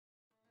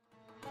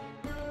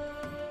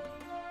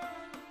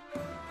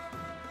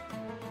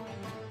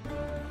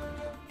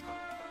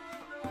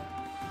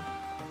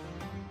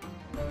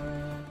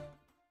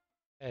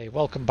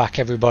Welcome back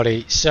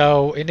everybody.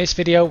 So in this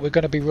video we're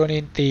going to be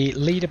running the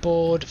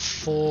leaderboard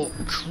for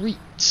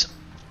Crete.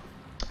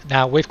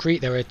 Now with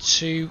Crete there are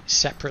two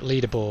separate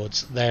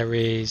leaderboards. There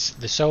is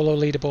the solo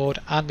leaderboard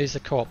and there's the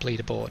co-op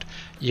leaderboard.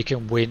 You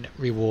can win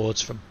rewards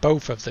from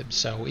both of them.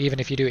 So even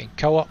if you do it in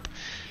co-op,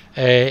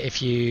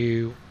 if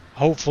you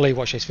hopefully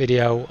watch this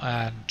video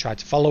and try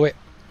to follow it,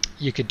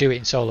 you could do it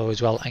in solo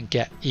as well and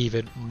get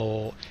even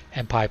more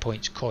Empire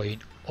Points, coin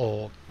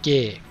or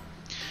gear.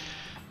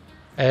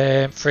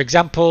 For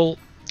example,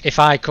 if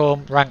I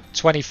come rank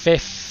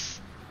 25th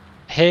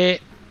here,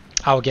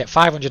 I will get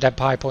 500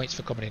 Empire Points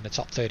for coming in the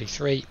top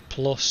 33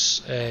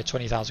 plus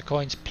 20,000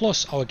 coins,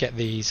 plus I will get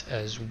these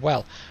as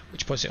well,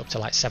 which puts it up to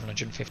like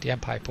 750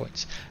 Empire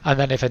Points. And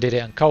then if I did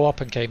it on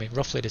co-op and came in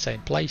roughly the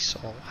same place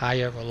or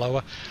higher or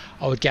lower,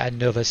 I would get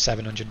another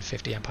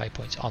 750 Empire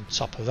Points on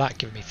top of that,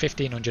 giving me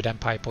 1500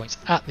 Empire Points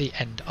at the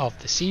end of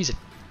the season.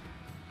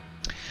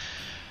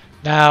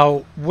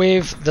 Now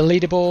with the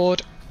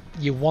leaderboard,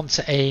 you want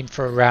to aim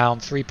for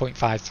around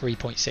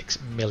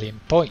 3.6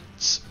 million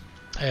points,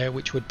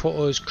 which would put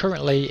us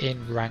currently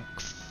in rank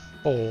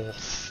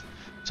 4th.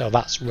 So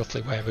that's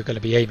roughly where we're going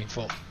to be aiming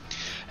for.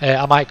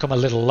 I might come a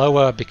little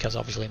lower because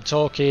obviously I'm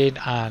talking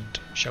and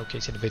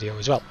showcasing the video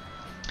as well.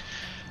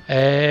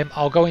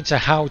 I'll go into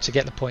how to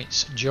get the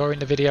points during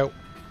the video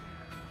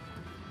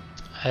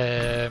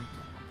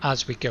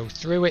as we go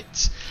through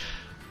it.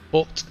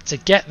 But to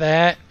get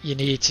there, you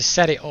need to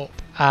set it up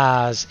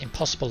as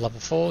Impossible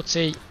level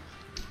 40,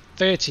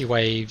 30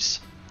 waves,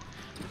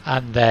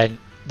 and then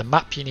the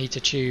map you need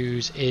to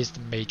choose is the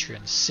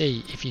Matron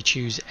Sea. If you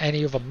choose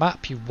any other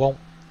map, you won't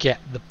get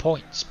the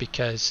points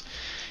because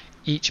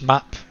each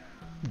map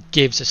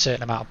gives a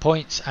certain amount of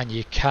points, and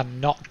you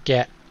cannot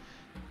get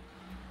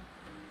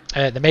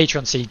the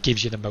Matron Sea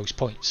gives you the most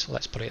points,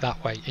 let's put it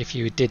that way. If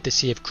you did the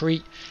Sea of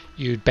Crete,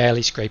 you'd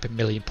barely scrape 1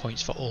 million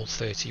points for all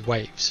 30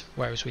 waves,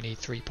 whereas we need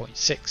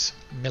 3.6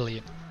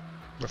 million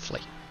roughly.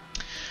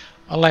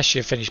 Unless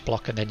you finish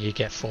block and then you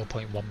get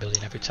 4.1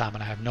 million every time,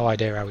 and I have no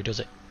idea how he does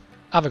it.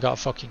 I haven't got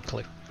a fucking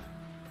clue.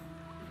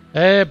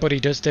 But he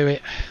does do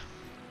it.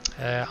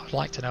 I'd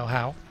like to know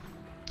how.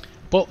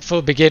 But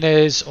for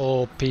beginners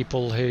or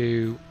people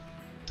who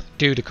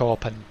do the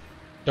co-op and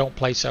don't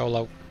play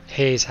solo,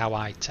 here's how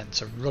I tend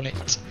to run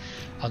it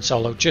on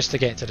solo just to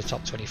get into the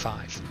top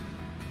 25.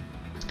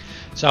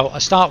 So I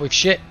start with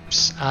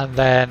ships and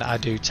then I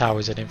do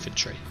towers and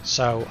infantry.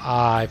 So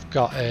I've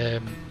got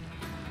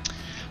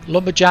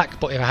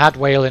Lumberjack, but if I had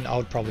Whaling I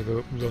would probably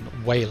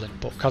run Whaling,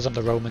 but because I'm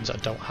the Romans I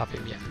don't have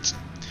him yet.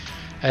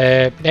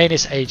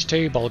 Nanis age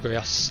 2,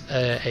 Bulgarios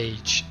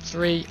age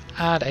 3,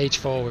 and age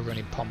 4 we're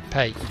running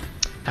Pompey.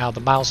 Now the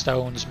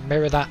milestones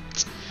mirror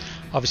that.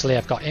 Obviously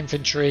I've got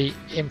infantry,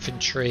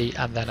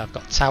 and then I've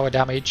got tower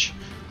damage.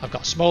 I've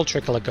got a small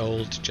trickle of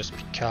gold just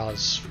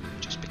because.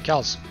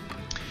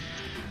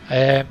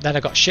 Then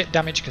I've got ship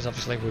damage because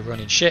obviously we're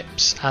running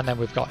ships, and then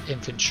we've got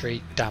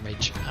infantry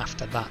damage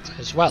after that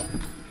as well.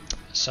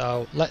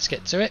 So let's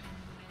get to it.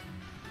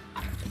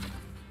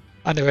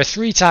 And there are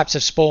 3 types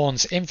of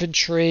spawns: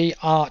 infantry,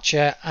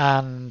 archer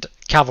and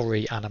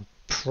cavalry, and I'm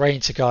praying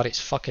to God it's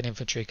fucking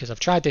infantry because I've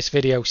tried this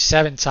video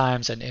 7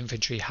 times and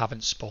infantry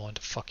haven't spawned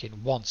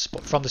fucking once.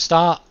 But from the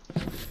start,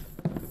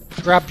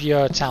 grab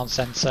your town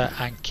centre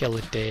and kill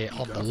a deer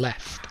on the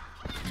left.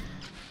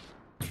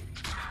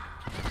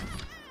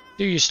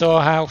 Do your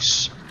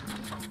storehouse,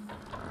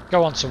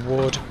 go on to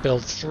wood,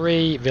 build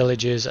 3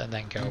 villages and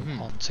then go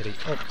on to the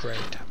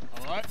upgrade.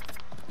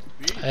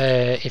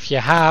 If you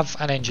have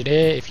an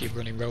engineer, if you're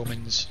running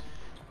Romans,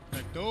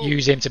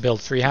 use him to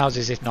build 3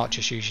 houses. If not,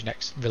 just use your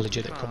next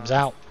villager that comes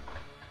out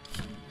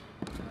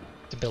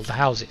to build the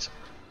houses.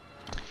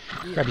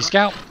 Grab your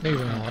scout,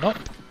 moving on up.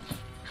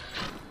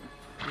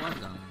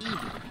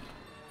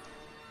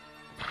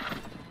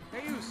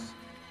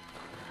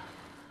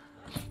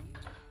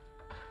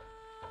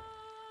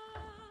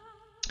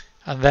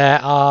 And there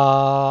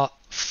are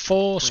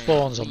 4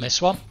 spawns on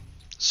this one.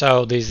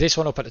 So there's this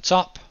one up at the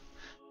top,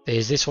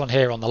 there's this one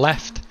here on the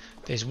left,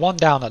 there's one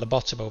down at the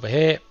bottom over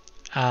here,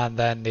 and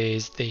then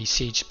there's the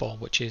siege spawn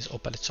which is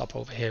up at the top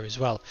over here as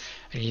well.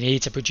 And you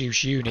need to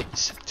produce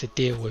units to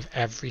deal with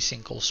every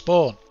single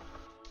spawn.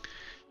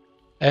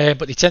 But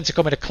they tend to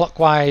come in a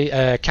clockwise,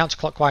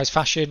 counterclockwise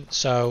fashion,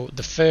 so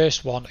the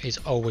first one is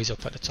always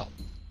up at the top.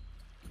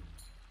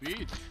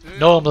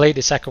 Normally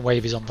the second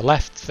wave is on the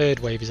left, third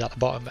wave is at the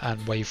bottom,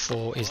 and wave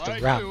 4 is the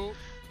ram.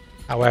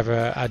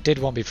 However, I did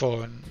one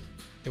before and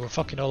they were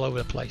fucking all over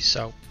the place,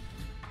 so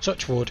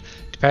touch wood.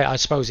 I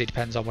suppose it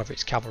depends on whether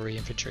it's cavalry,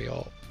 infantry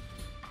or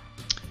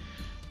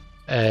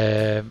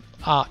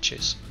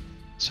archers.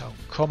 So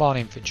come on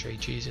infantry,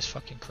 Jesus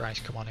fucking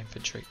Christ, come on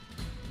infantry.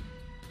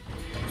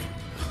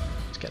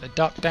 Let's get the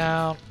dock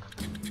down,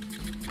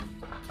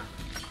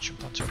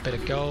 jump onto a bit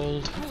of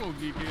gold.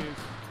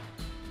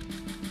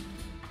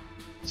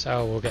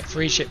 So we'll get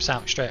 3 ships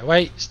out straight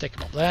away, stick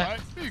them up there.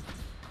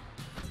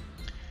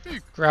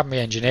 Grab me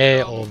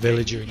engineer or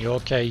villager in your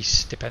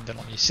case, depending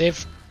on your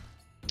civ.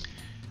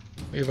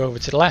 Move over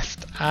to the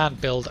left and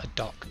build a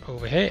dock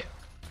over here.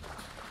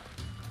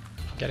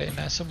 get it in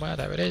there somewhere.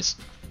 There it is.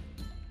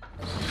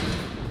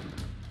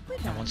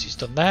 And once he's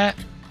done there,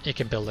 you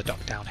can build a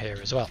dock down here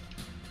as well.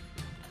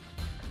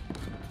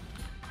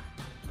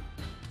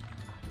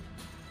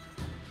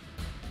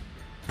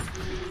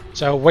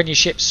 So when your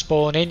ships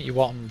spawn in, you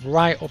want them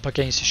right up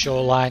against the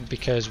shoreline,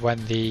 because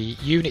when the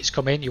units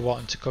come in, you want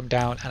them to come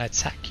down and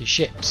attack your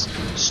ships,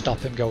 stop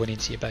them going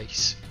into your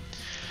base.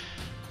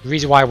 The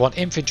reason why I want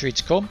infantry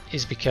to come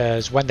is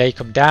because when they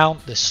come down,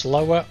 they're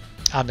slower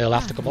and they'll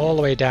have to come all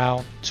the way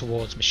down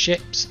towards my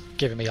ships,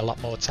 giving me a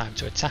lot more time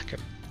to attack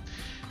them.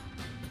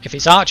 If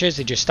it's archers,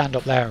 they just stand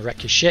up there and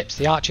wreck your ships.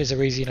 The archers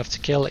are easy enough to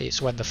kill.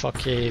 It's when the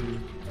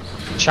fucking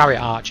chariot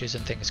archers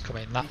and things come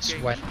in, that's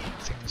when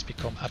things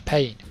become a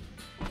pain.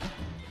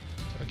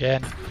 So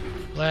again,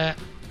 there.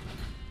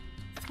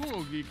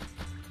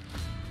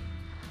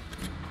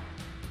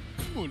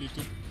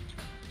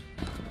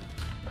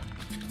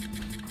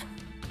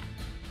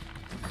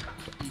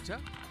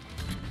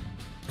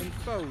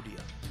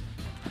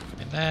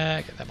 In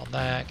there, get them on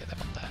there, get them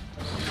on there.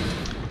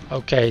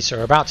 Okay, so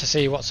we're about to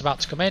see what's about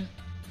to come in.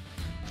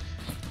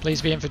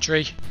 Please be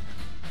infantry.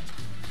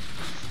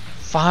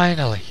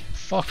 Finally,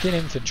 fucking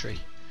infantry.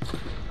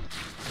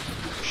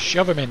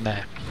 Shove them in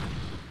there.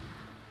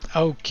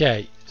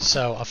 Okay,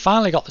 so I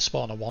finally got the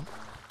spawner one.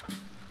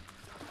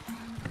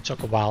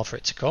 Took a while for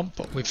it to come,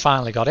 but we've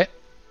finally got it.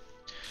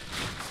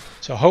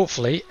 So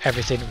hopefully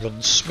everything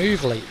runs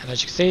smoothly, and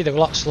as you can see, they're a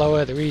lot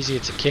slower, they're easier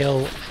to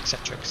kill,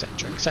 etc,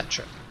 etc,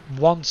 etc.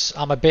 Once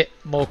I'm a bit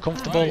more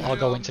comfortable, I'll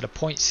go into the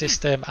point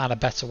system and a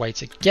better way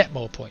to get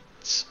more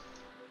points.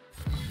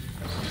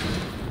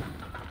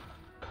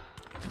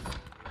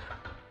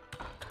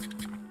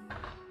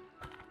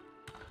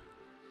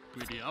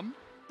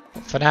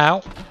 But for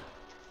now,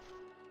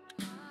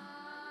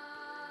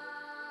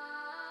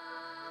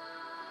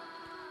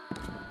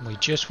 we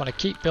just want to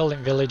keep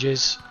building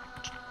villages,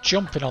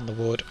 jumping on the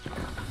wood,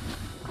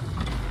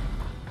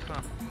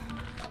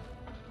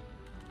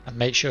 and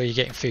make sure you're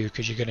getting food,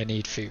 because you're going to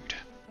need food.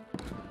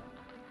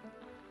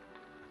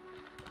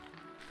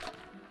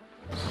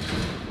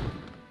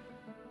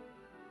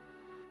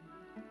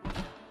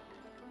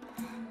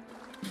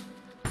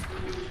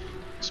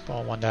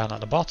 Spawn one down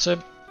at the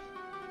bottom.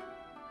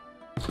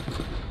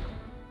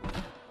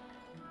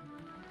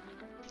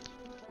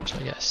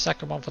 Actually get a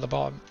second one for the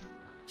bottom.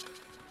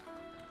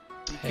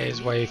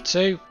 Here's wave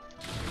 2,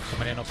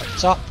 coming in up at the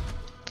top,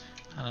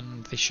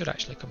 and they should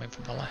actually come in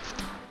from the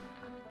left.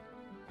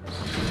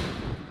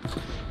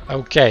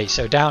 Okay,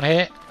 so down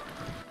here,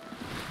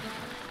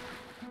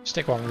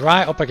 stick one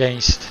right up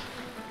against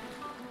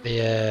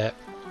the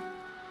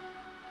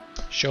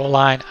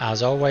shoreline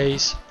as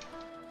always.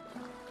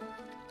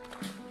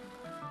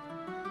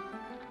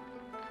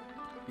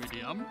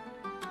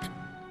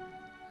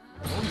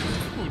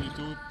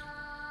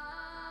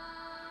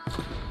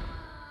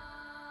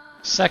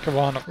 Second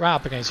one right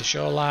up against the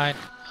shoreline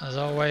as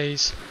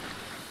always.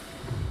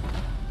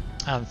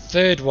 And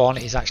third one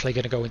is actually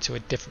going to go into a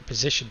different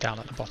position down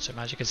at the bottom.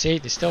 As you can see,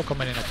 they're still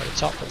coming in up at the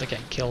top, but they're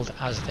getting killed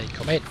as they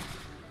come in.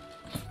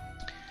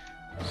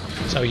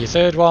 So your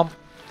third one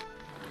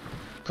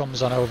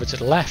comes on over to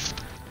the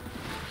left.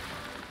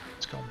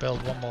 Let's go and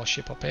build one more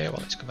ship up here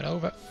while it's coming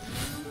over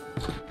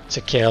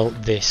to kill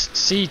this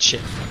siege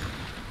ship.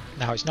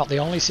 Now it's not the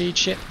only siege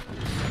ship.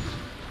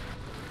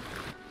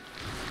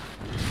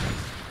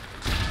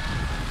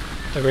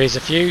 There is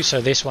a few, so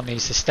this one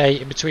needs to stay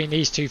in between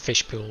these two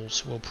fish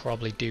pools. Will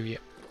probably do you.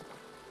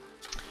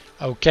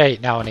 Okay,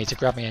 now I need to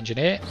grab my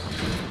engineer,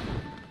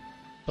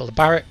 build a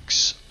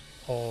barracks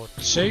or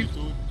two,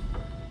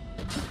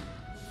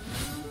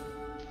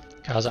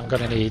 because I'm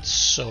going to need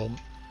some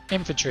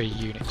infantry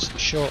units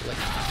shortly.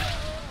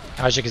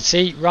 As you can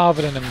see,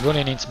 rather than them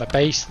running into my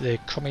base, they're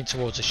coming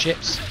towards the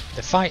ships,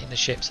 they're fighting the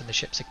ships, and the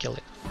ships are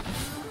killing.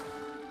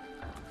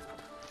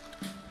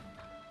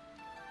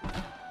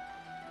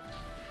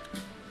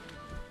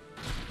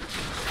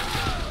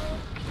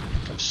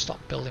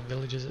 Stop building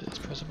villages at this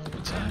present moment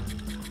in time.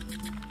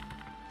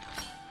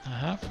 I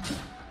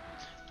have.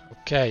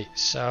 Okay,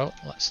 so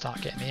let's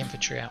start getting the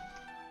infantry out.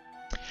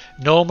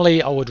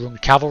 Normally I would run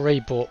cavalry,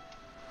 but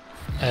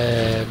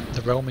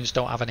the Romans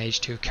don't have an age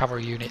 2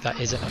 cavalry unit that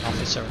isn't an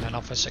officer, and an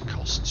officer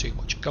costs too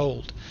much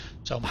gold,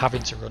 so I'm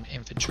having to run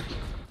infantry.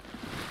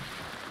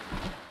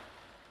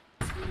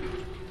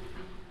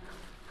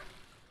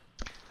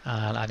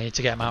 And I need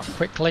to get them out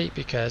quickly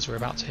because we're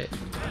about to hit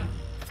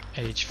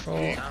age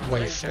 4,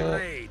 wave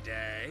 4.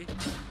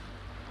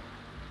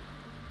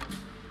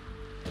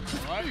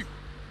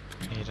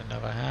 Need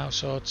another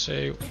house or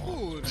two.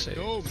 1,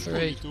 2,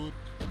 3.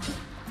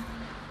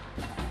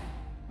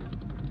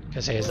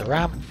 Because here's the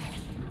ramp.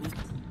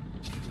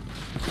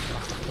 I'll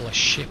have to pull a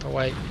ship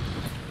away.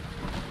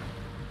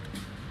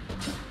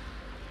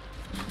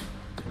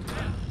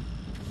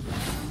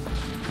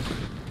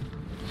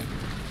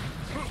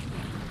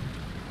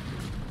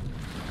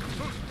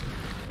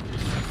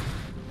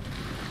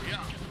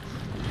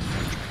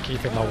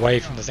 Keep him away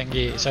from the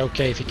thingy. It's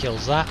okay if he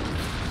kills that.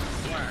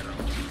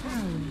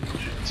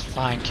 It's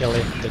fine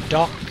killing the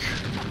dock,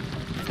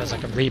 because I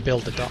can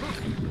rebuild the dock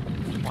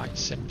quite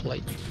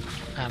simply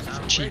and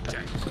for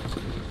cheaper.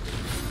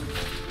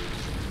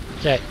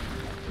 Okay.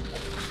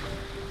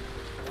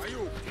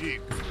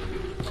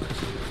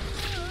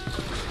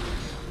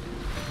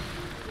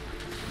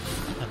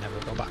 And then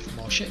we'll go back for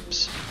more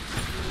ships.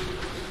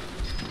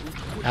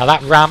 Now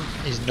that ramp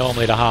is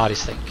normally the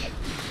hardest thing,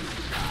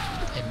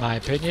 in my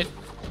opinion.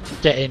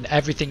 Getting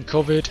everything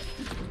covered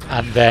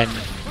and then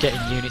getting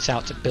units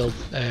out to build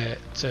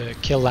to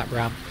kill that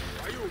ramp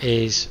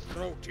is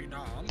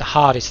the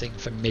hardest thing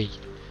for me.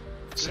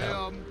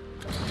 So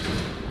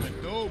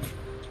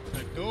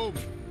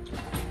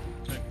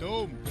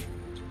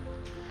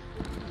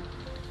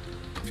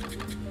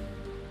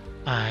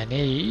I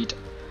need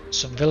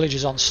some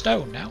villagers on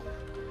stone now,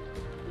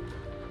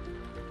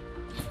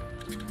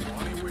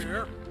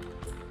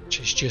 which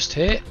is just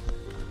here.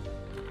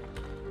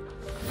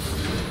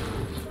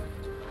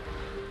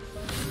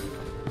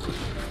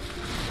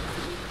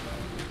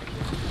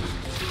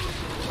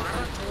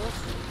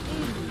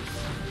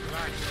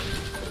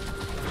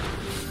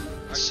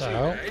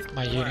 So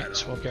my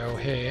units will go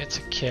here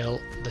to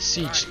kill the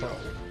siege spawn.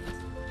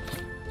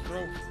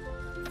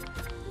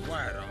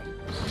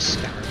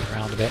 Scatter them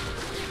around a bit.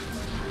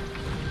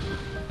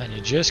 Then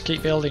you just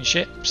keep building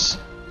ships.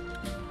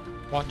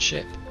 One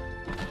ship.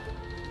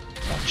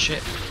 One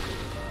ship.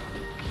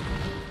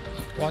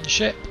 One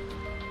ship.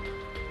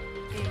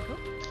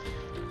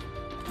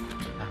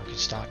 Now we can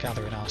start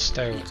gathering our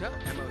stone.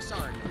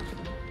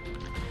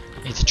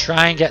 Need to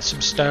try and get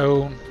some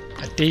stone,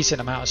 a decent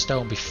amount of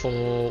stone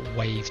before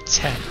wave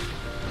 10,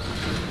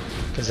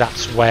 because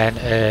that's when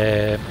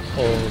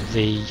all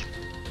the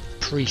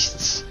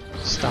priests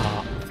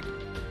start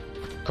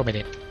coming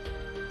in.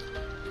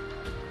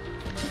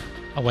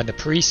 And when the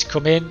priests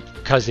come in,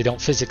 because they don't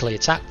physically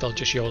attack, they'll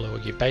just YOLO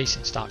your base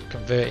and start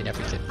converting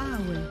everything.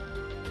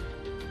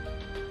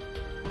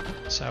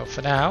 So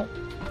for now,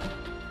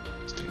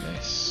 let's do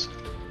this.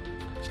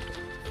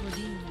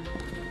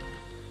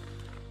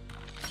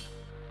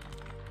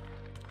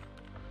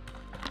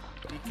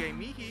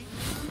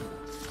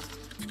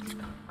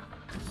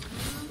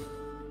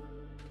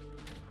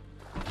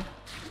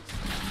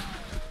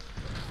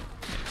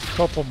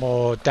 Couple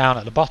more down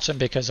at the bottom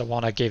because I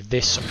want to give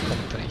this some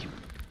company.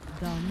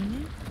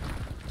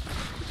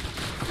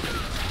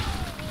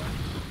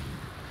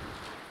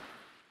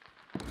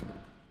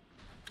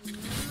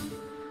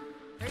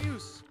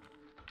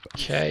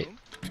 Okay.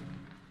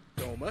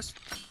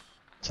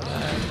 So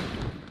there.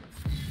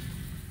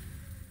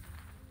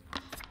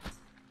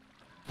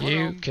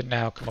 You can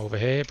now come over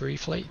here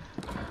briefly.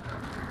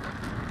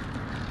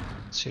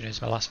 As soon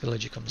as my last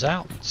villager comes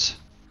out.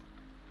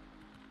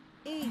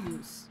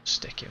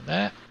 Stick him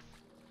there.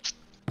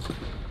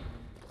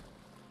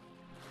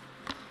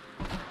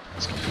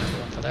 Let's get another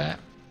one for there.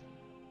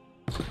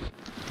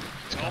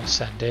 Let's go and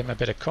send him a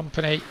bit of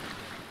company.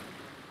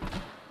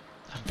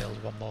 And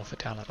build one more for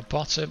down at the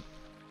bottom.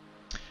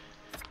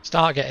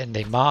 Start getting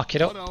the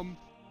market up.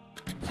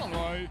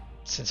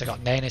 Since I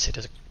got Nanis, it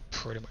doesn't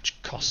pretty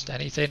much cost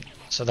anything.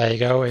 So there you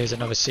go, here's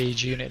another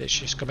siege unit that's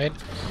just come in.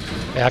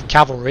 We have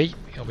cavalry,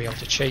 you'll be able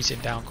to chase him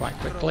down quite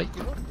quickly.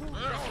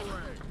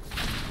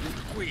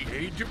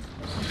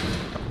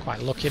 Got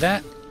quite lucky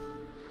there.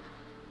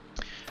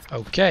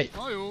 Okay,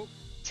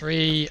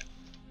 3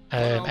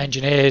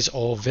 engineers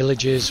or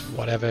villagers,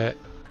 whatever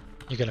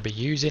you're going to be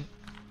using.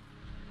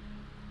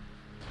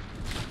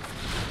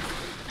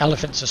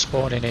 Elephants are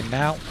spawning in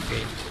now,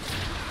 being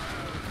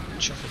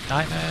chuffed with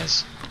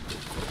nightmares.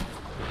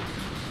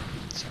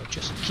 So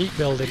just keep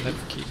building them,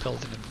 keep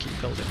building them,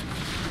 keep building them.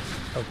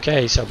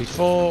 Okay, so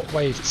before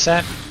wave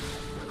 10,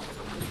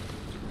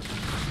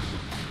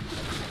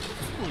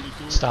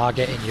 start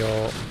getting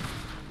your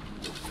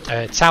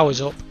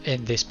towers up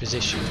in this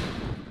position.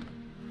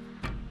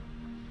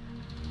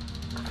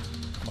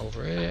 Come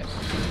over here.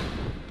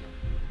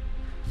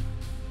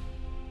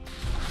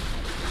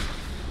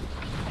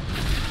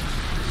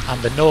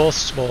 And the north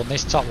spawn,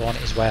 this top one,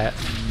 is where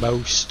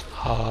most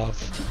of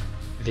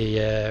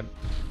the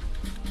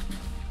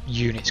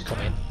units come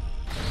in.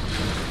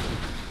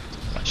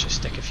 Let's just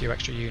stick a few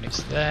extra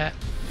units there.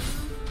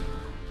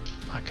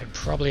 I can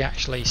probably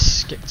actually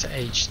skip to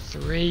age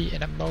 3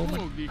 in a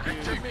moment.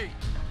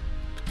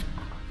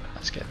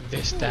 Let's get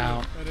this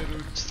down.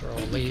 Let's throw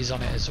all these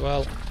on it as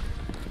well.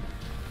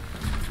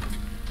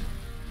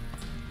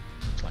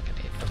 Looks like I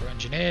need another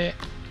engineer.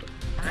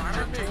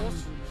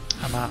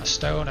 I'm out of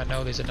stone. I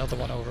know there's another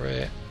one over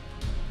here.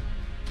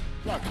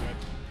 And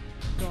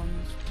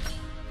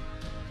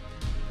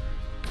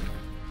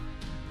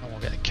we'll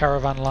get the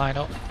caravan line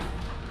up.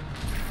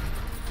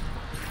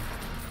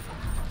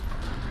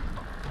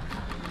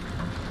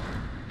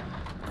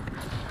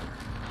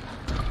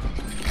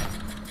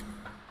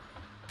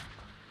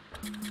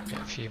 Get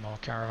a few more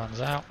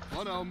caravans out.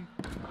 A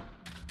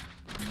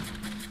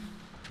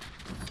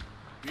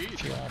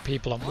few more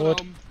people on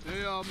wood.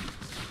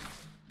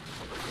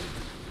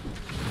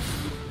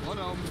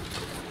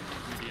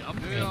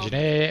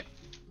 Engineer.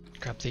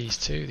 Grab these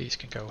two. These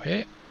can go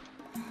here.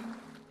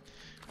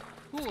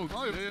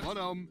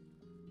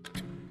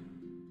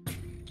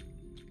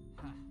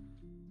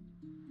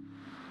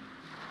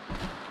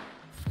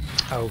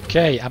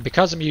 Okay, and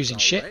because I'm using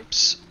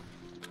ships,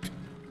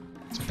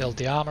 let's build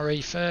the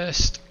armory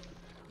first.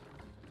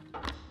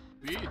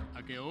 Get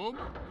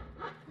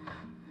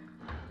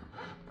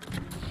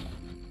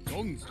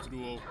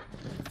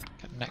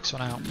the next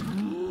one out.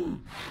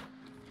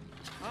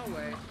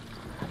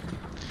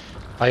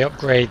 If I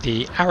upgrade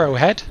the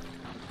arrowhead,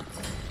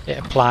 it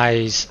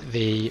applies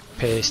the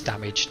pierce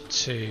damage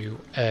to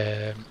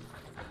the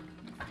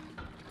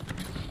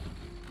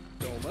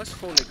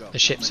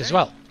ships as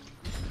well.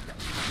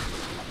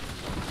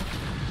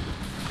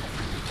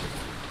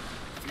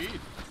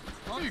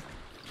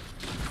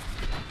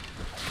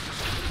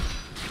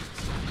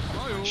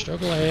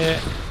 Struggle here.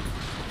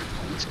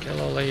 Let's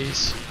kill all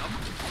these.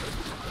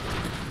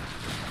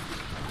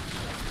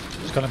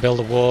 Just gonna build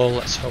a wall.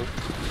 Let's hope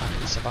I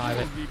can survive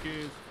it.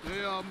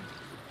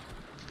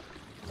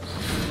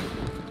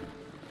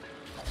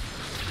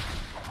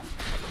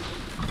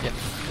 Yep,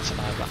 I can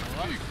survive that.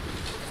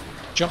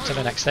 Jump to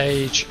the next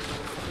stage.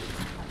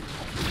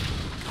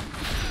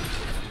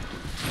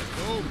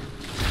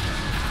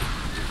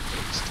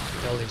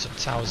 Start building some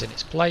towers in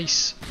its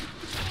place.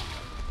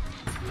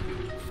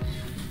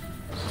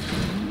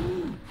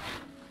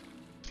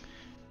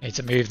 Need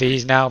to move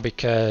these now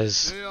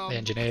because the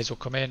engineers will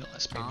come in.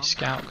 Let's move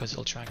scout because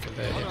they'll try and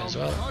convert him as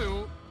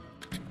well.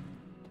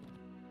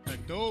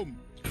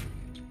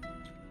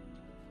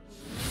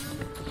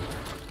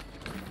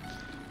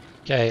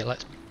 Okay,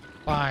 let's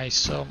buy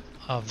some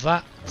of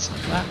that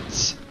and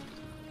that.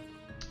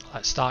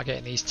 Let's start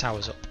getting these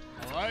towers up.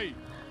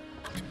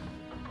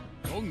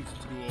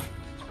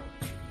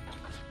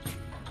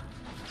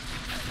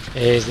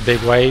 Here's the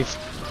big wave.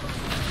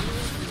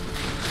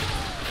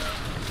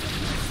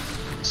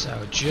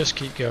 So just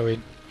keep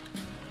going.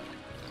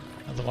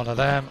 Another one of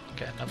them.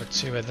 Get another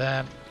two of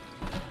them.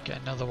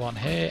 Get another one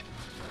here.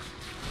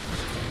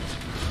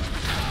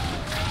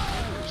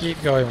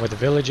 Keep going with the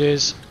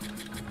villages.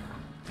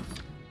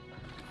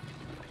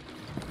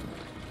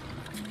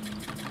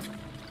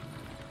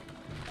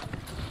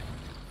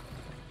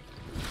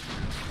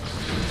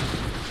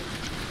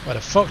 Where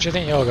the fuck do you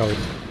think you're going?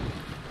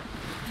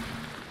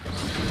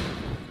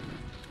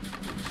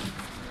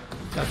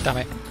 God damn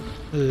it.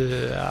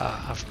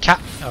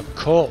 I've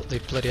caught the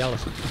bloody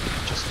elephant.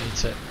 Just need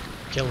to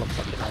kill the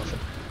fucking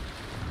elephant.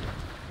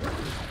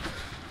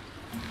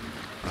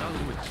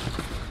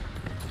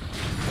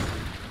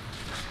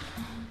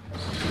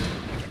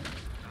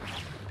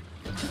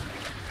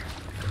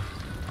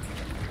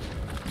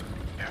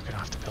 You're gonna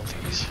have to build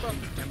these.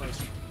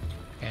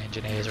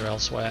 Engineers are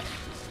elsewhere.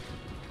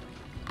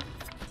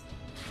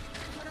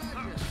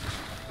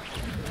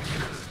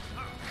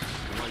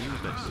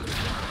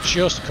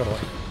 Just caught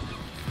it.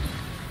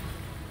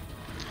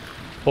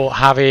 But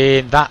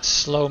having that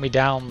slow me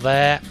down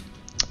there,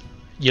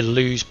 you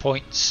lose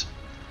points.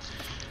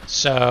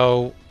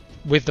 So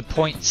with the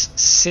points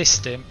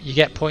system, you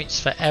get points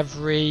for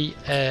every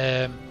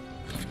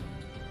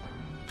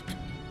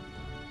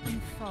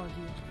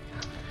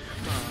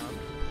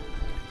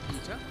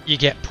you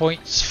get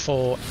points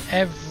for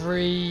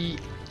every.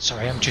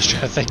 Sorry, I'm just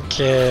trying to think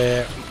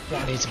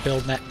what I need to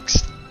build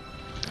next.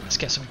 Let's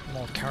get some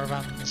more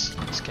caravans.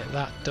 Let's get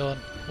that done.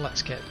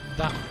 Let's get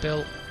that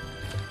built.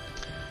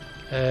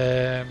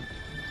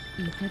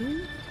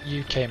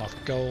 You came off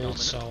gold,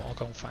 so I'll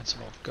go and find some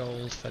more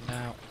gold for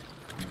now.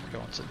 Go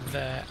on to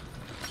there.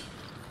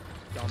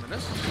 The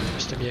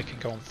rest of you can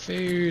go on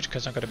food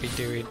because I'm going to be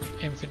doing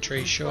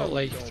infantry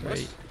shortly.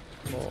 3,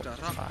 4,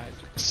 5,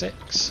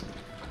 6.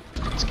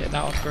 Let's get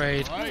that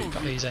upgrade. I've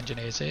got these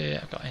engineers here.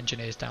 I've got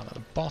engineers down at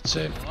the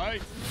bottom.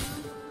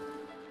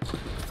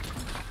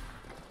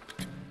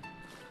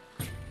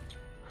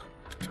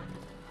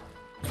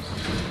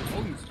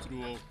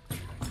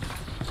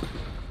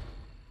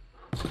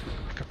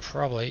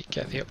 Probably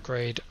get the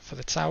upgrade for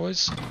the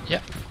towers.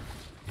 Yep.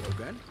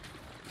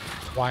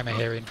 Why am I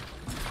hearing?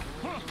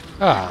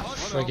 Ah,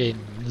 friggin'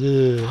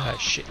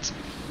 shit.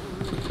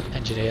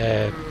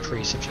 Engineer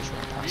priests have just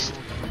run past.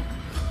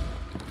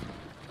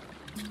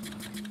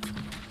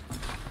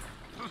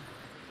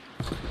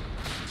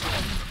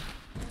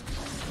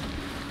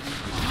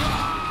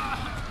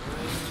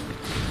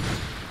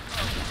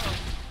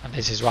 And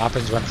this is what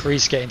happens when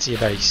priests get into your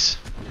base.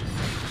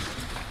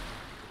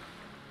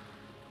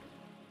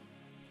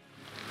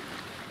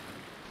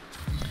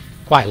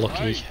 Quite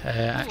lucky,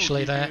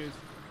 actually, there.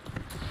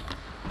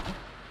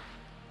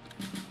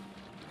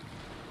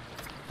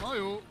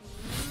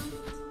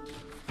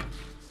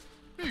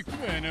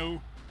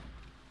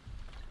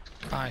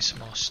 Buy some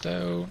more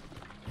stone.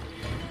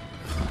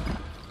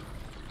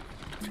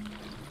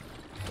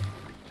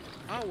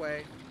 Our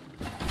way.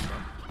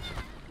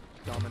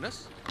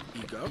 Dominus,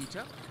 Ego.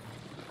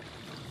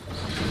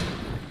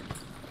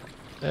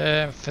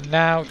 For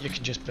now, you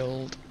can just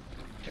build.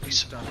 Get me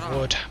some more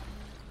wood.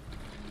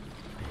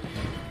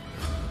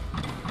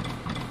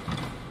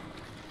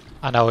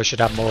 I know I should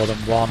have more than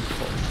one,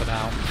 but for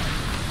now,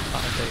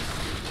 that'll do.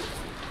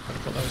 I'm going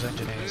to put those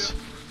engineers.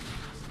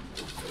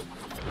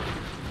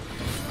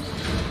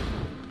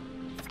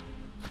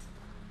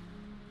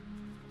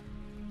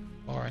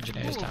 more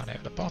engineers down here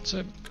at the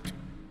bottom.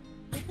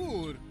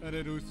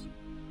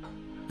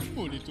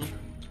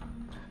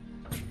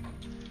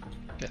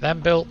 Get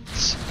them built.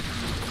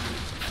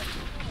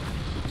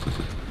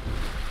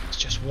 It's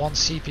just one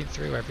seeping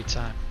through every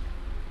time.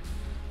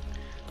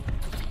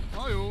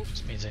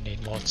 This means I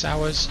need more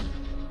towers.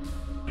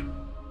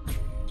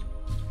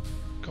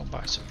 Go and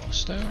buy some more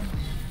stone.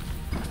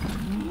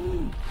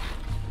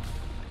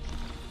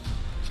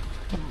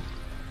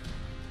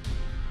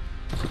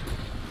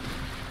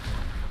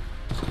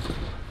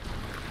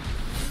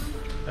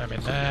 Them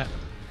in there.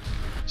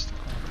 Stick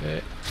one up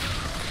here.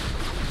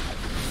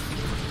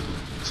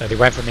 So they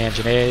went from the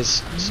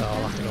engineers, so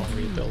I'll have to go and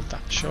rebuild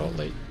that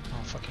shortly.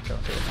 I'll fucking go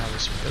and do it now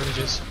with some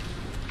villagers.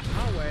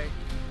 Our way.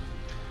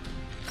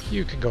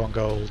 You can go on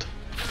gold.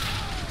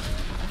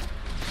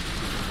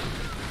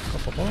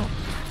 Couple more.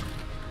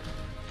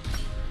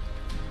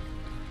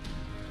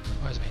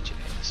 Where's my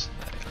engineers?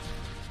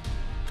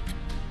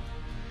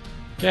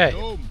 There they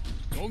go.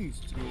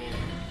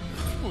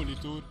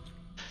 Okay.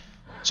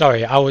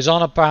 Sorry, I was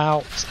on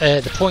about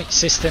the point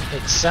system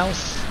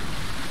itself.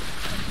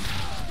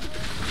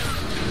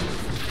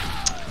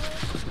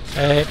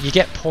 You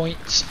get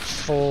points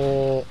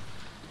for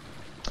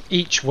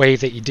each wave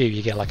that you do.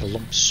 You get like a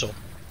lump sum.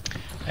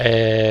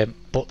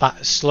 But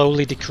that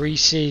slowly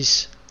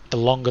decreases the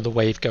longer the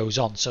wave goes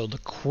on. So the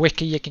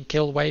quicker you can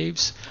kill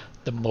waves,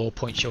 the more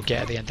points you'll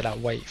get at the end of that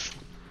wave.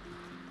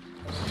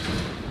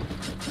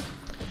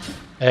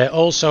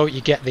 Also,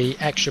 you get the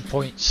extra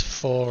points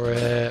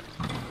for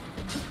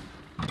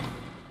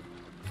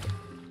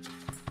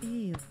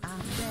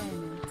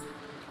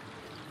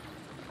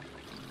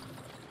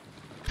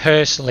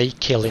personally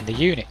killing the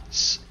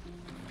units.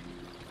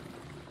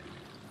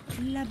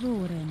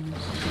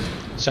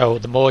 So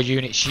the more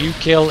units you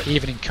kill,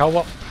 even in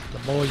co-op, the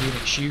more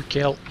units you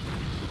kill,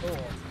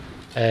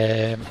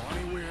 the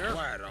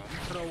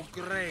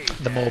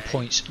more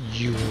points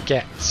you will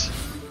get.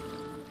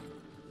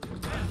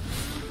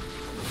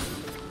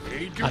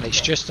 And it's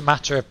just a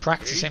matter of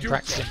practicing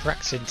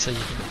till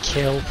you can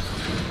kill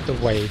the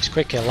waves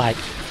quicker. Like,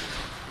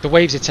 the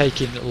waves are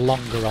taking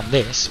longer on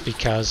this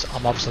because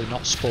I'm obviously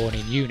not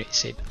spawning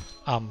units in.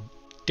 I'm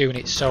doing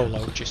it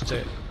solo just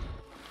to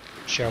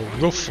show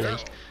roughly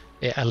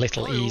it a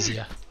little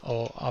easier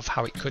or of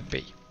how it could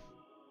be.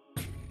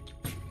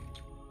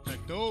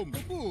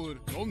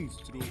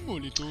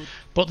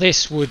 But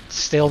this would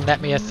still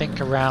net me, I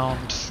think,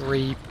 around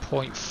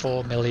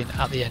 3.4 million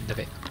at the end of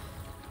it.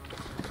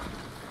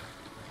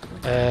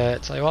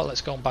 Tell you what,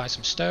 let's go and buy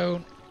some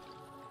stone,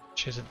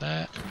 which isn't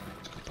there.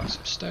 Let's go buy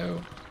some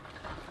stone.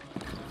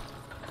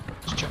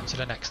 Let's jump to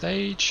the next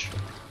stage.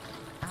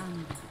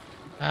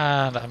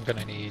 And I'm going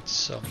to need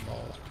some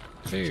more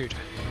food.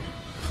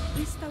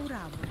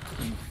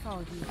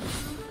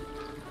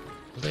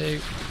 Do.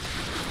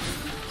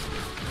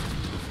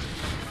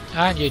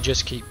 And you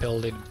just keep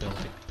building.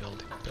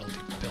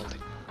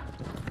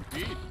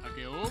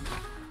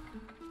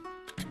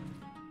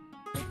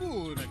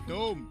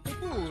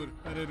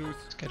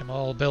 Let's get them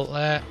all built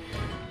there.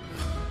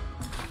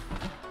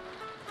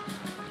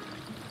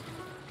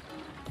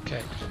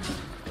 Okay.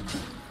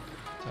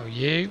 So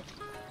you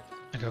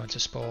are going to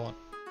spawn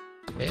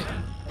here.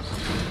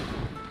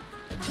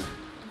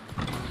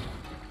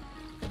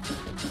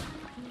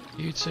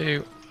 You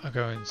two are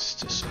going to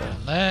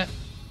spawn there.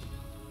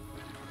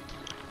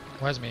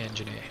 Where's my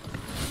engineer?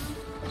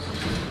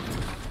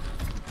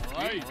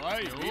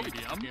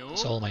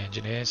 It's all my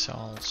engineers, so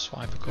I'll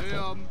swipe a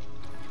couple.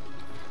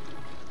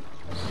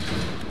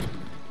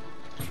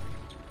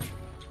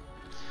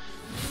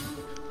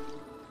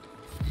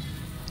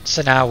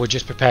 So now we're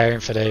just preparing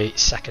for the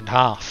second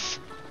half.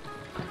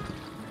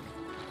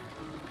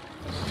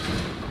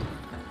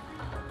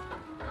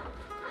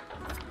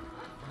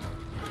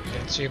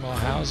 Get 2 more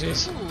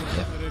houses. Yep.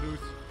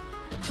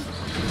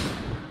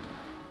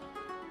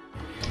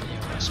 You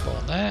want to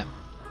spawn there.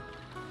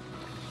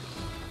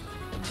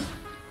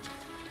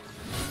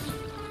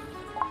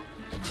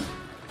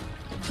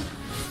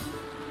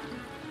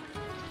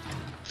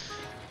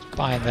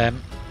 Buying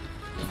them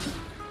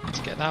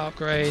to get that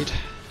upgrade.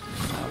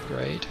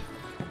 Need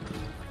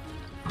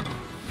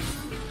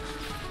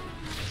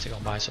to go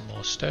and buy some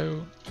more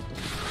stone.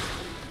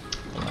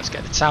 Well, let's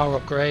get the tower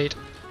upgrade.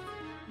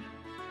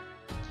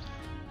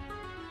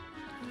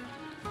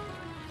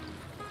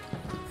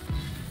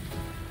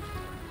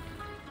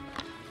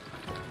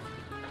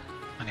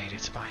 I needed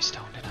to buy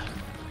stone, didn't I?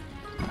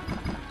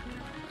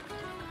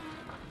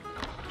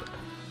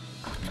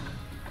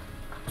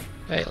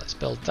 Okay, let's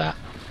build that.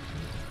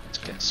 Let's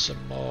get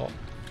some more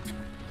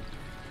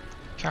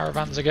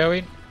caravans are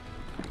going.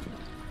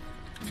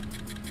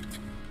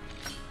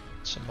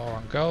 Some more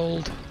on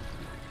gold.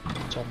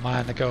 Don't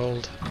mine the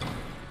gold.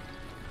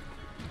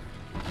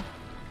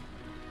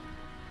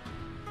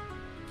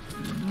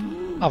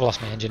 I've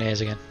lost my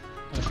engineers again.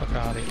 Where the fuck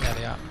are they? There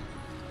they are.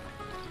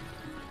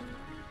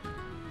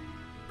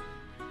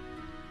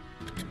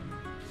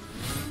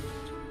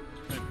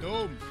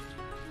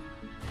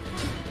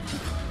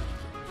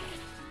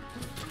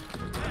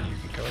 You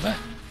can go there.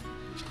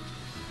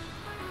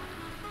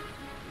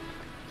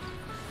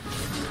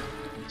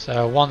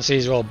 So once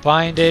these are all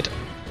binded,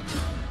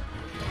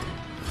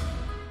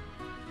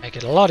 make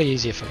it a lot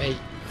easier for me.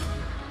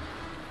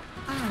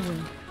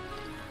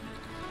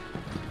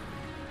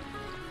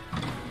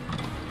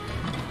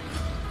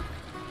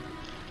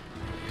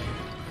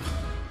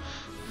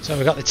 So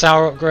we've got the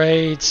tower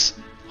upgrades.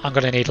 I'm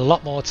going to need a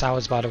lot more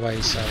towers, by the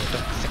way, so I don't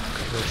think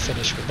we'll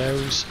finish with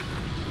those.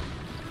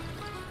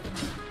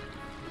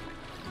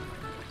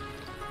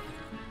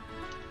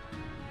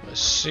 But as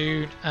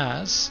soon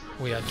as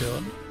we are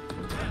done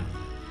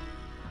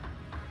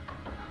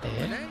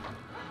here,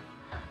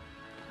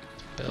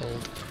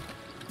 build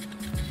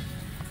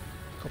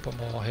a couple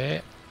more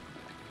here.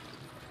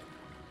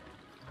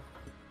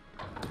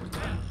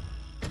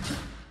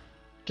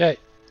 Okay.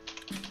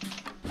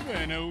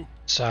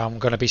 So I'm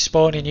going to be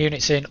spawning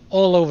units in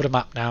all over the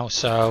map now.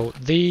 So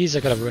these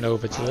are going to run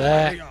over to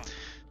there.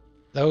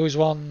 Those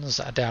ones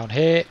that are down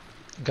here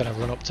are going to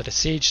run up to the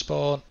siege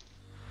spawn.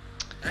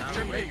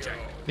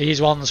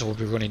 These ones will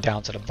be running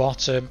down to the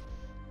bottom.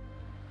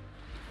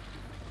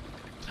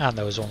 And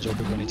those ones will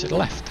be running to the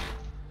left.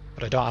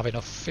 But I don't have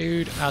enough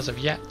food as of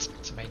yet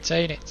to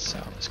maintain it. So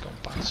let's go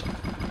and buy some.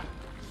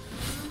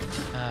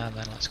 And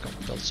then let's go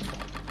and build some more.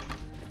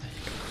 There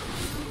you go.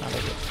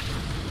 That'll do.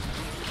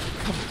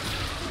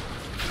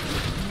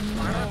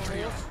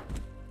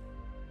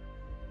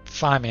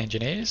 Find me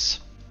engineers,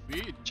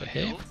 which are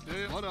here,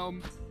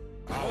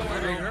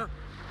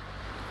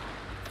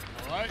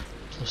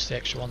 plus the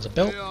extra ones are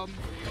built,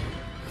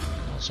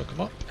 also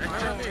come up.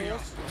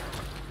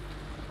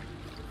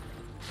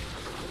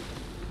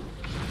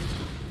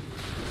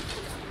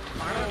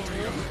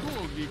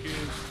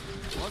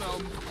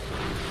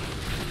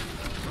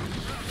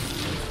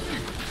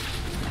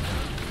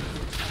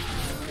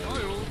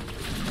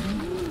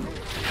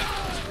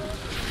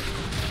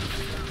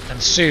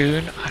 And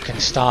soon I can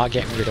start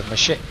getting rid of my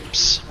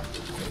ships.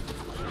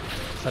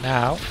 For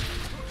now,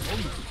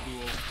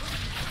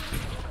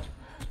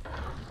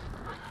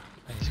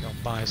 I need to go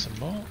and buy some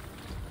more.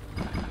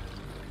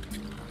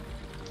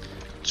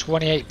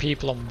 28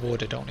 people on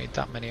board. I don't need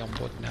that many on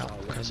board now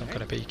because I'm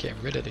going to be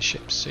getting rid of the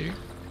ships soon.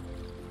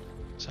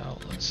 So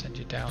let's send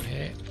you down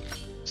here.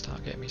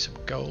 Start getting me some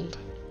gold.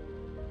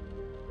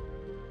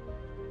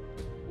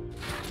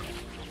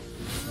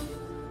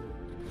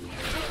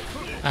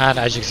 And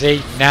as you can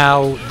see,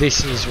 now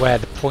this is where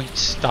the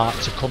points start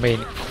to come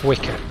in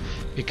quicker,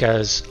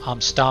 because I'm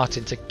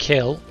starting to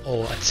kill,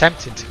 or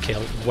attempting to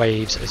kill,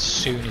 waves as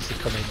soon as they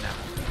come in now.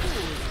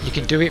 You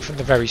can do it from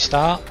the very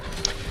start.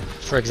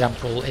 For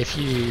example, if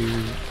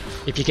you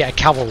get a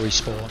cavalry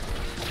spawn,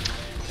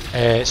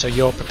 so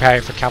you're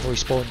preparing for cavalry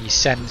spawn, you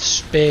send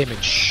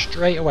spearmen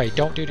straight away.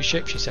 Don't do the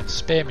ships, you send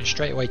spearmen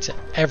straight away to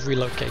every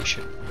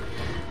location,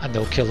 and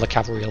they'll kill the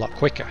cavalry a lot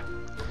quicker.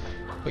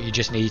 But you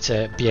just need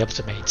to be able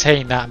to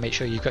maintain that and make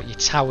sure you've got your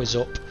towers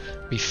up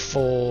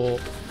before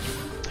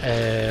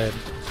the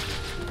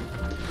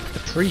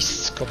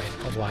priests come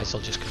in, otherwise they'll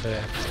just convert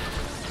everything.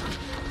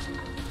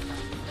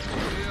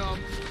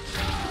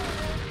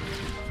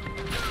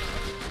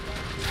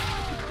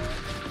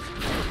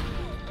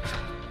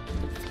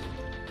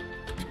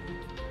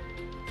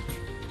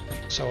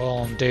 So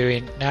all I'm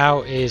doing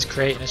now is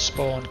creating a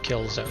spawn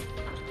kill zone.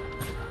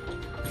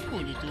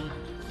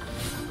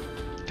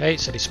 Okay,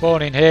 so they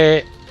spawn in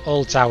here,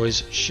 all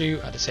towers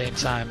shoot at the same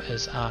time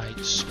as I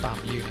spam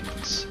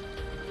units.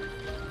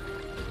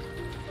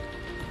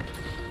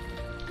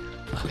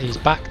 That these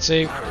back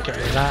to, get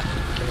rid of that,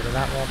 get rid of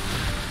that one.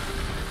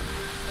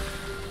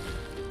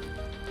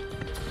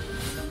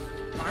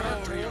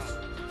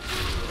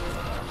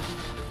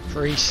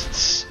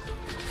 Priests.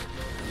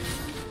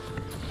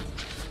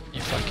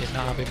 You fucking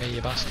not having me,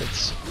 you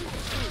bastards.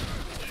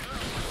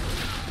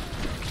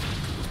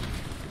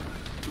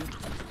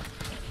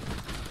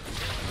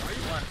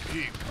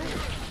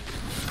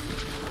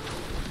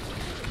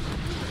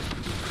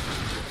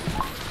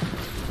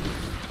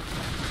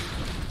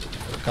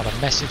 Got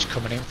a message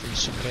coming in from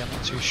somebody, I'm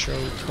not too sure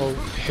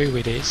who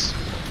it is.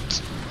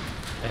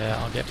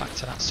 I'll get back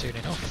to that soon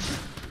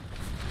enough.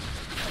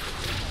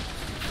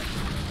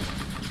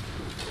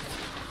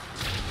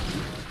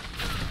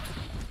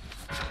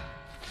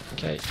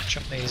 Okay,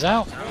 chop these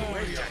out.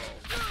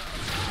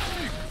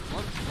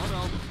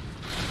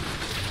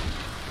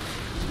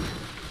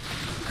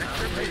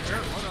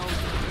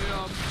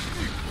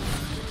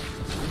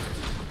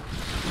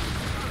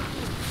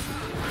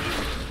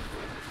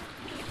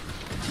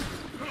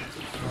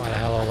 Where the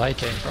hell all they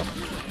came from?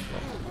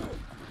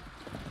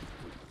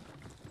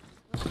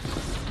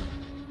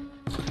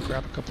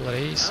 Grab a couple of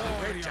these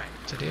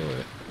to deal with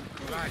it.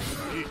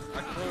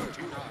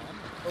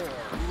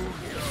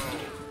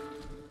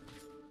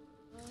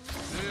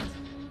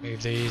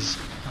 Move these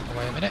out of the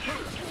way a minute.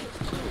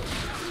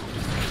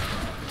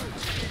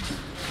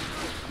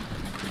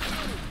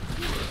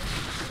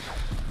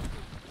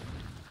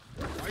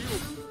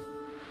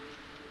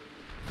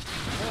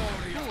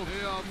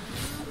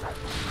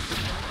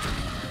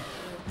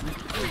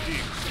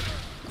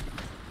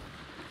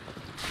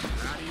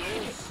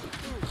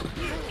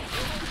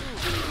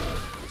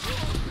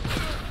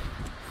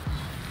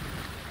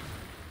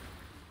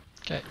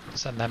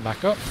 Send them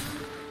back up.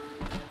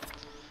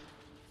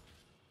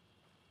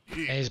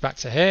 He's back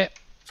to here.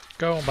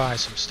 Go and buy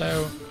some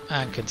stone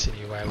and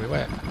continue where we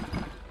were.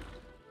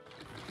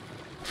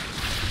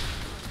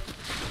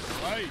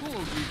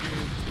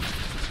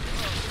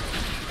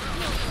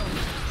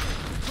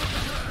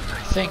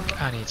 I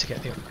think I need to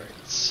get the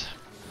upgrades.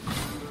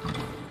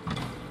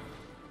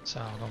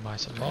 So I'll go and buy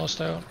some more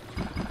stone.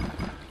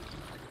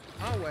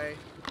 Our way.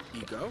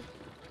 Ego.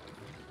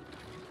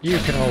 You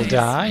can all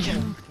die.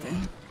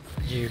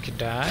 You can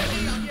die.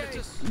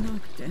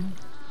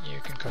 You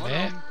can come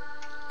here.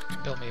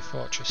 Build me a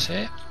fortress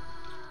here.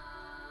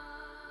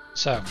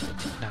 So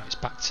now it's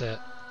back to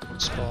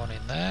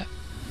spawning there.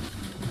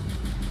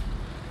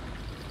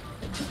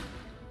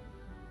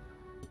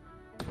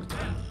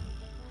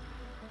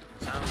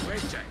 Sounds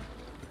great, Jay.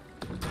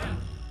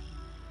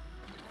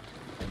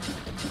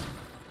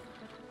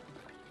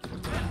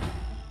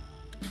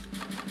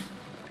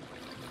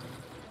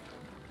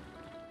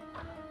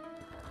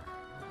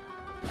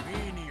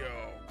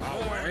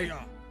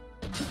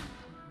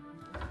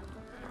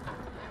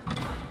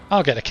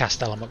 I'll get the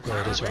Castellum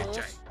upgrade as well.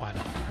 Why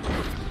not?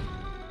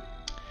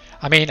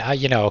 I mean,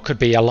 you know, I could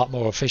be a lot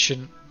more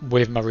efficient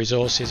with my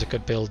resources. I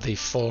could build the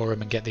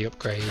forum and get the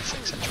upgrades,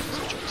 etc.,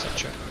 etc.,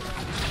 etc.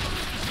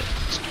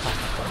 It's not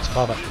going to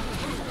bother.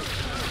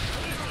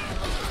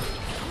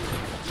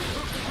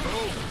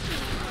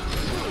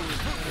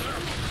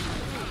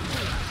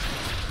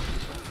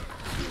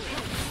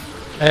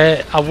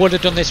 I would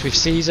have done this with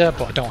Caesar,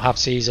 but I don't have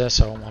Caesar,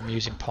 so I'm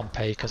using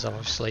Pompey because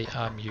obviously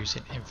I'm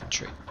using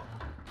infantry.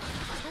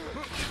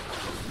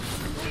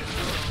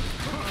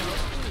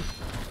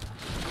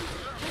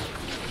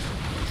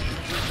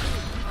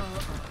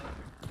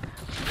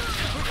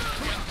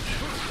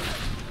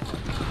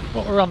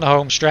 But we're on the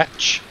home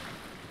stretch.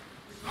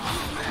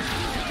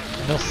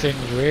 Nothing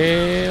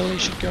really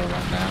should go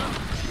wrong now,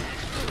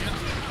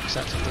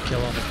 except if they kill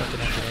all the fucking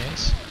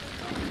engineers.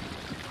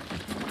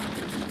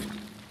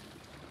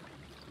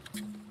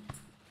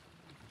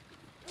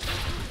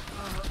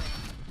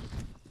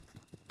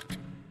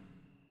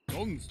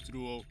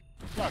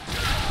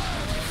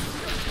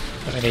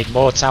 Gonna need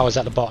more towers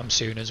at the bottom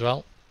soon as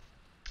well.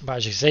 But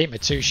as you see, my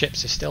two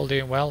ships are still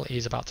doing well.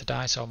 He's about to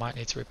die, so I might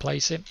need to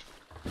replace him.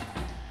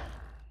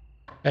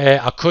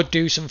 I could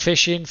do some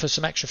fishing for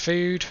some extra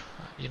food.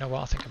 You know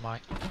what, I think I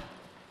might.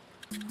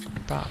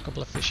 About a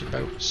couple of fishing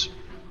boats.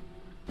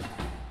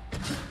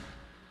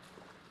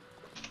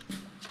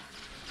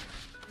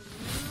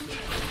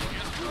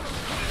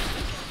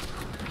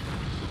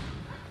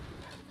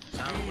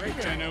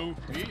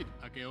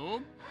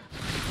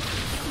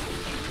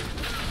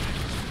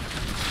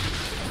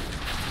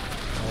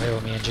 Away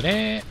with me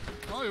engineer.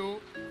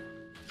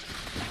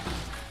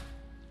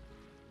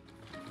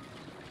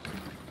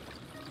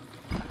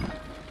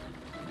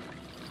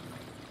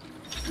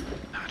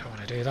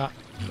 Do that.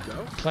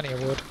 Plenty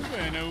of wood.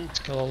 Let's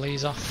kill all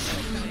these off.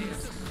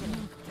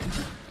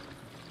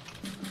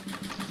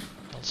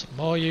 Build some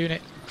more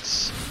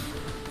units.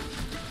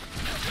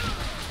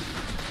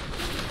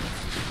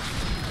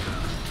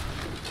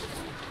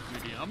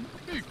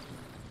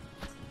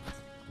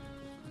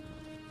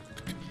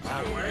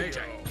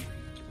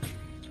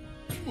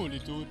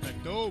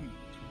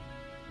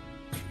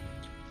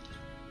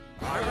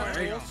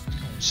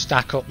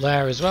 Stack up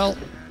there as well.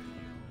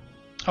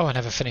 Oh, I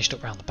never finished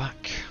up round the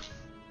back.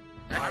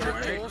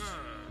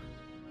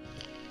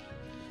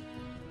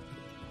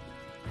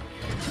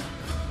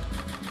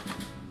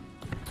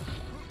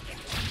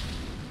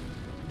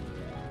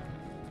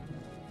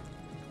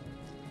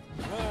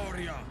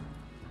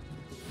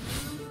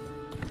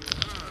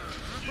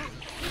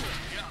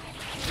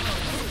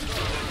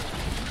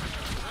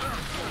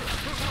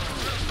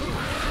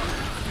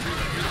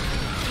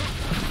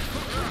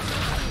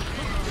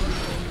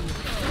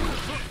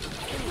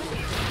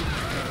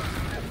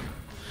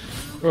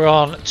 We're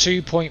on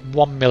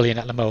 2.1 million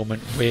at the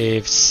moment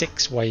with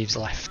 6 waves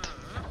left.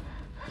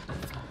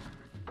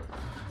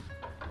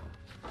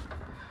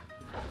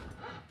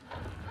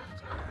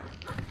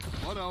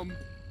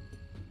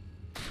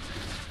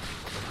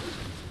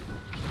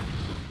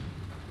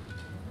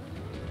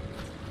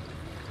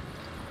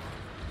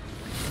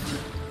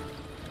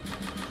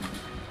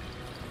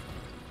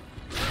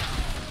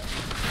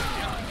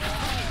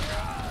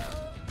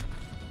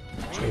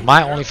 So we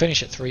might only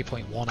finish at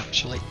 3.1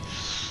 actually.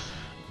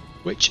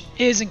 Which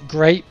isn't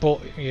great,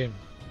 but you know,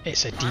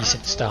 it's a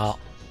decent start.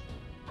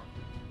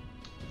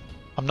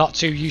 I'm not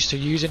too used to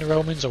using the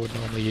Romans. I would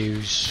normally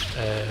use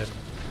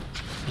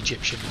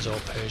Egyptians or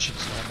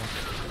Persians normally.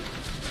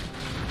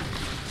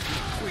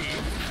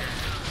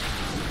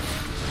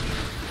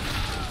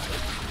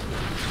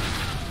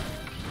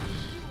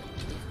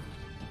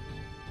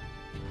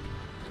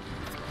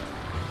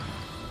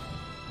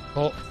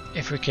 But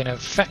if we can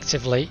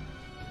effectively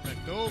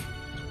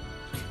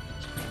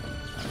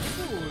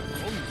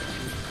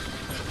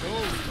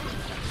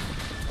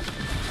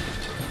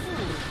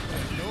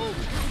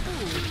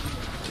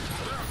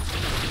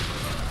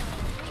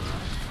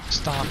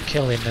start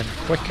killing them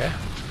quicker,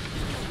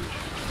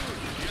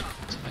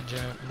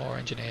 some more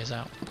engineers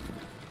out.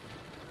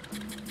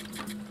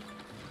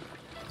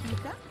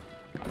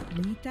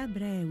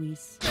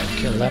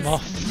 Kill them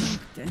off.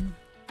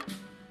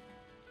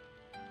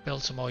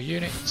 Build some more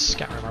units,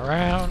 scatter them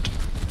around.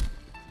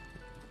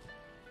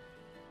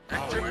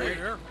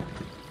 Actor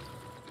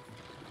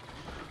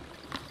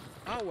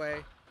Away.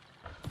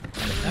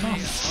 Kill them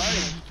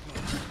off.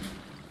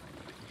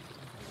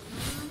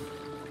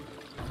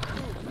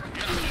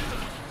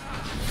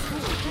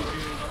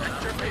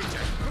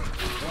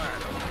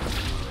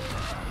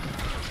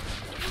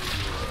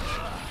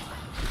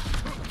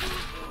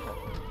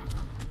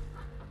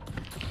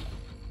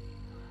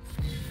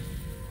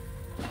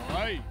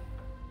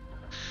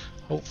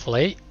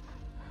 Hopefully,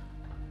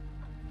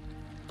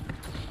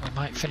 we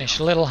might finish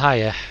a little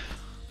higher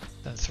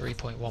than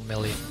 3.1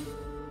 million.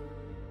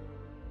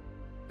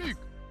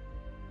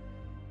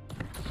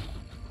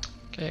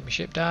 Okay, my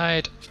ship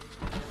died.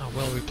 I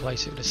will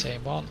replace it with the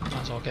same one. Might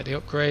as well get the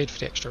upgrade for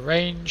the extra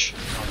range,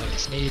 now that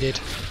it's needed.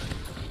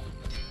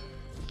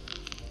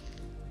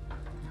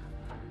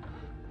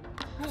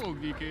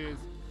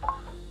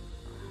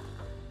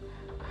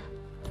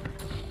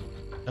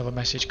 Another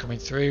message coming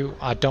through.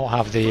 I don't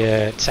have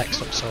the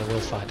text up, so we'll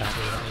find out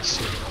really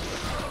soon.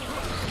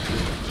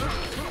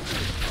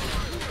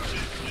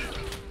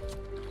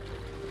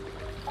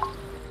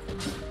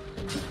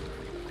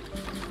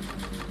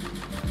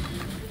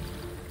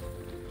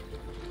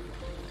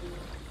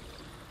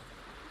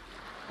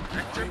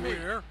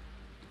 Actor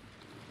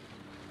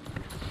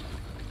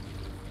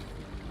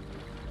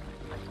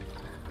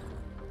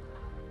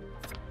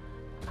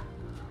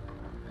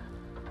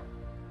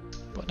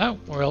But no,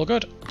 we're all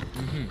good.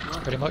 That's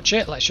pretty much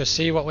it. Let's just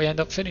see what we end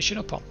up finishing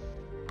up on.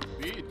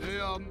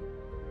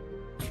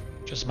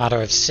 Just a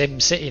matter of Sim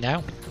City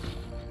now.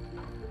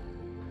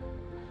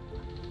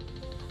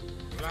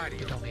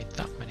 We don't need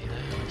that many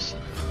there. So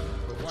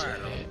that's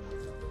it.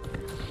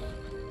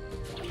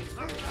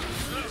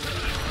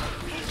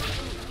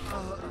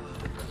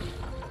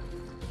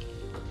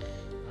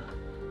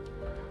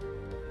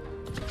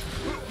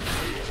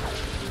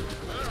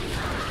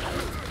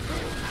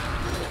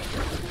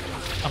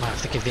 I might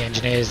have to give the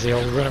engineers the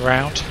old run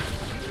around.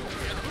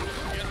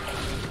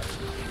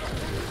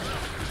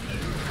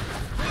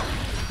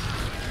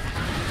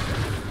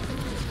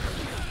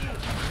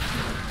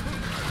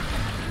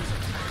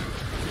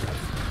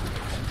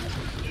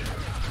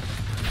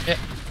 Yeah.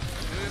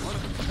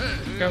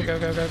 Go, go,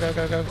 go, go, go,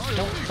 go, go.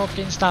 Don't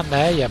fucking stand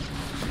there, you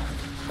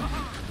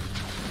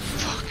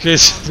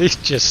fuckers. They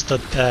just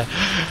stood there.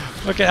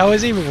 Okay, I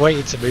was even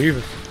waiting to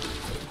move.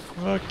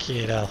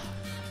 Fucking hell.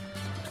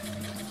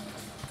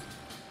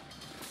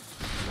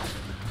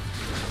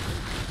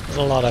 There's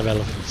a lot of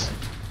elephants.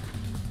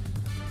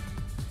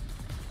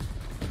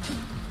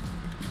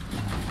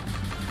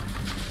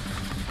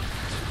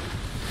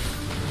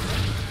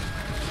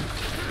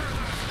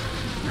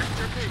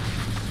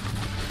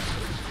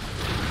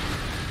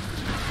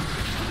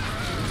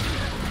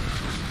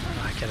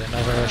 Might get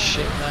another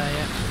ship there,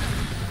 yeah.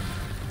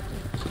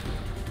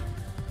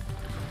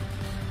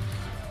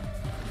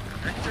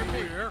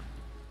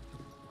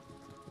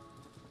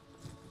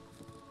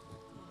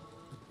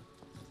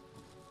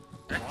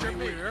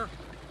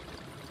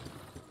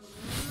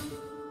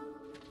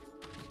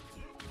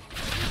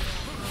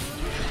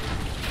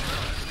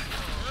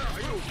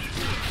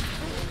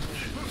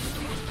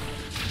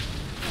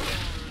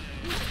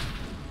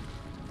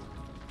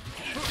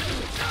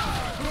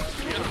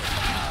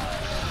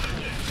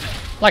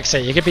 Like I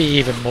say, you could be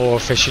even more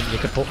efficient. You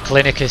could put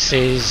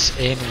clinicuses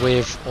in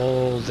with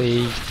all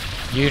the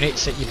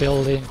units that you're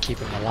building, keep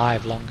them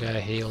alive longer,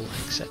 heal,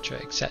 etc,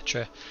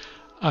 etc.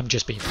 I'm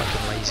just being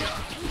fucking lazy.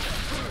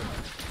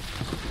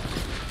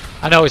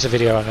 I know it's a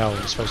video, I know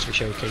I'm supposed to be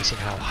showcasing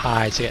how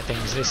high to get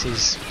things. This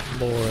is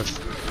more of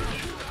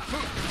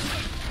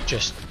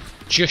just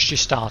your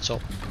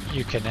startup.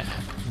 You can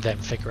then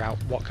figure out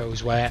what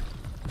goes where,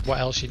 what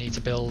else you need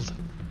to build.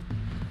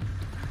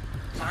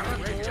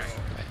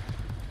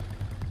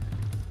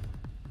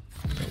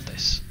 Build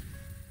this.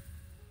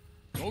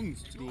 I'll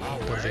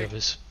build the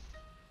others.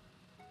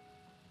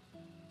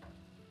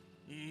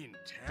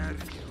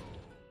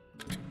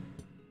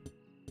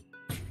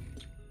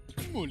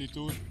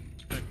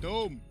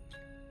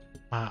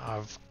 Out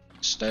of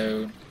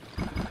stone.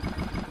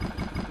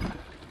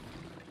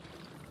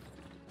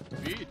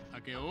 Leave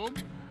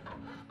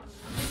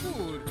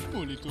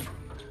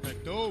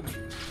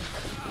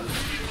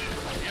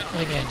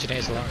the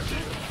engineers alone.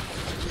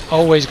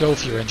 Always go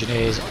for your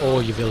engineers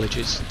or your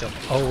villagers. They'll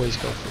always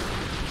go for them.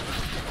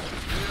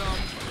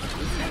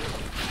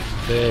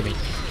 Baby.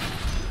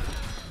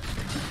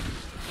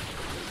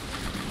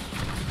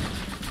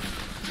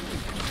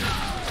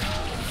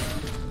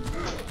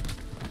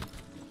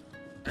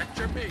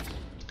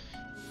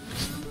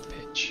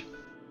 Pitch.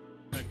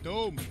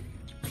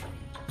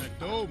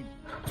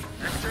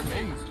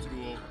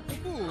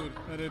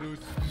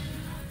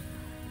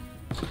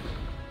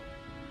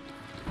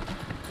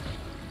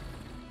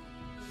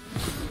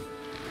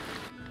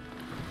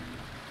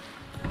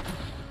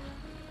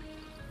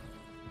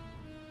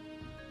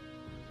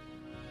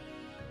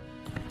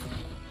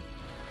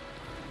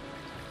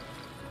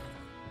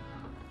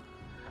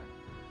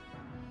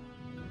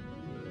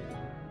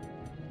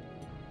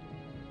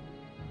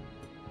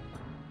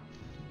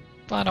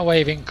 Final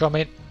wave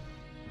incoming.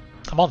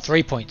 I'm on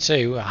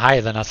 3.2,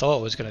 higher than I thought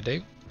I was going to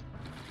do.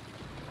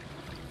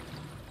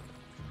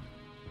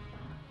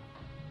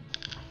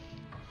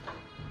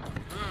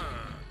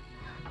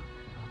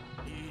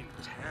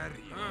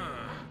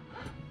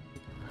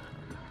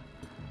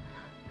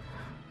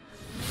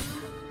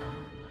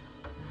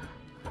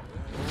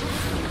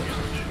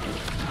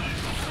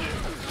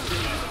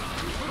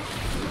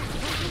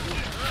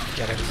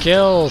 Get a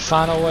kill,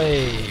 final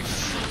wave.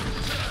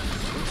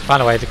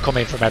 Final wave, they're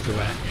coming from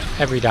everywhere,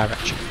 every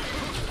direction.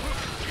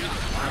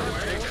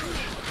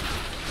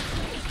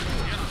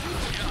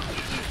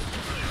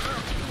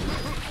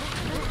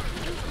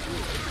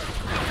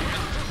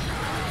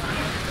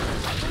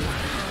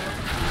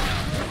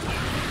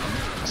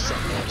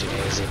 Send the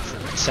engineers in for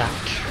an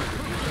attack.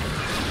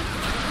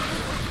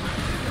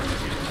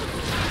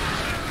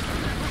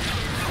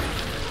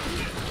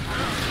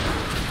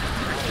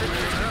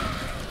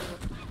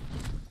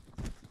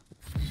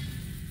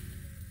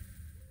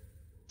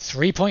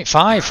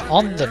 .5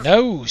 on the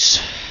nose.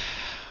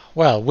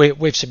 Well,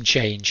 with some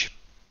change.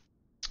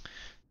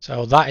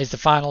 So that is the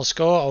final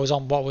score. I was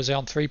on, what was it,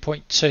 on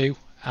 3.2,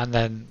 and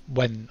then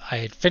when I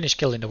had finished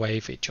killing the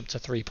wave, it jumped to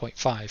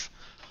 3.5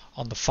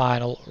 on the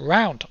final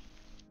round.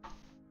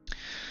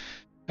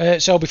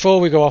 So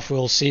before we go off,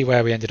 we'll see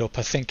where we ended up.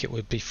 I think it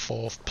would be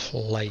 4th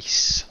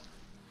place.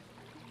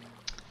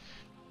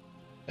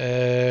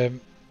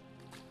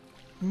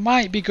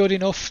 Might be good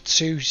enough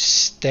to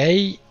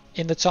stay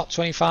in the top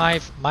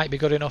 25, might be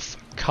good enough,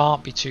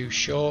 can't be too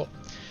sure.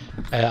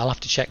 I'll have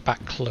to check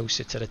back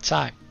closer to the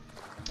time.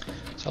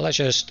 So let's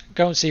just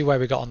go and see where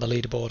we got on the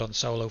leaderboard on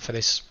solo for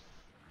this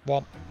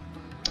one.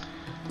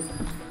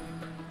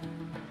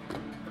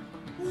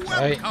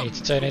 Alright, need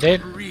to turn it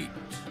in.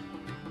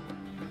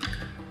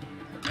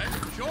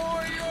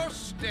 Enjoy your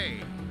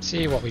stay.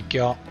 See what we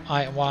got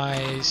item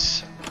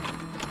wise.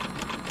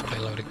 Probably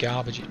a load of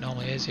garbage, it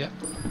normally is, yeah.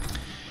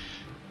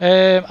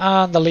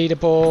 And the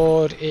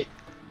leaderboard,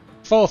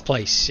 4th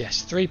place,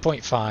 yes,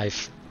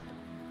 3.5.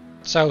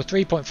 So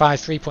 3.5,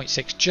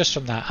 3.6 just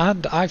from that,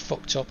 and I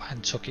fucked up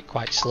and took it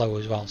quite slow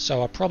as well.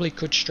 So I probably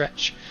could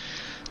stretch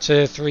to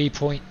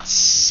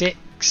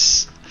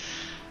 3.6.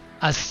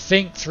 I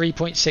think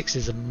 3.6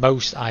 is the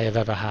most I have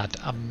ever had.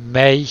 I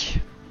may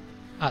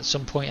at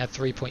some point at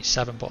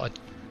 3.7, but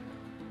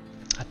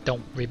I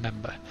don't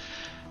remember.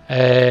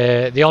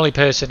 The only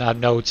person I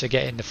know to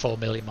get in the 4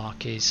 million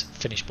mark is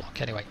Finish Block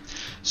anyway.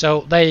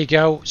 So there you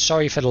go.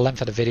 Sorry for the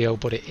length of the video,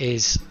 but it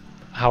is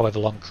however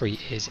long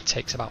Crete is. It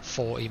takes about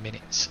 40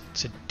 minutes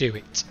to do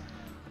it,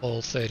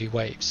 all 30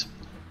 waves.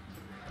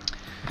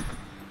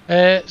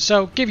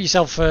 So give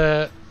yourself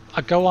a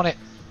go on it.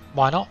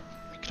 Why not?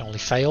 You can only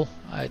fail.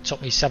 It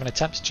took me 7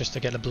 attempts just to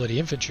get the bloody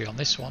infantry on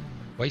this one.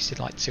 Wasted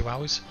like 2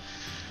 hours.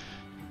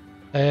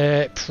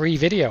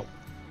 Pre-video.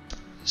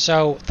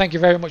 So thank you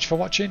very much for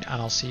watching, and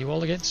I'll see you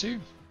all again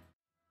soon.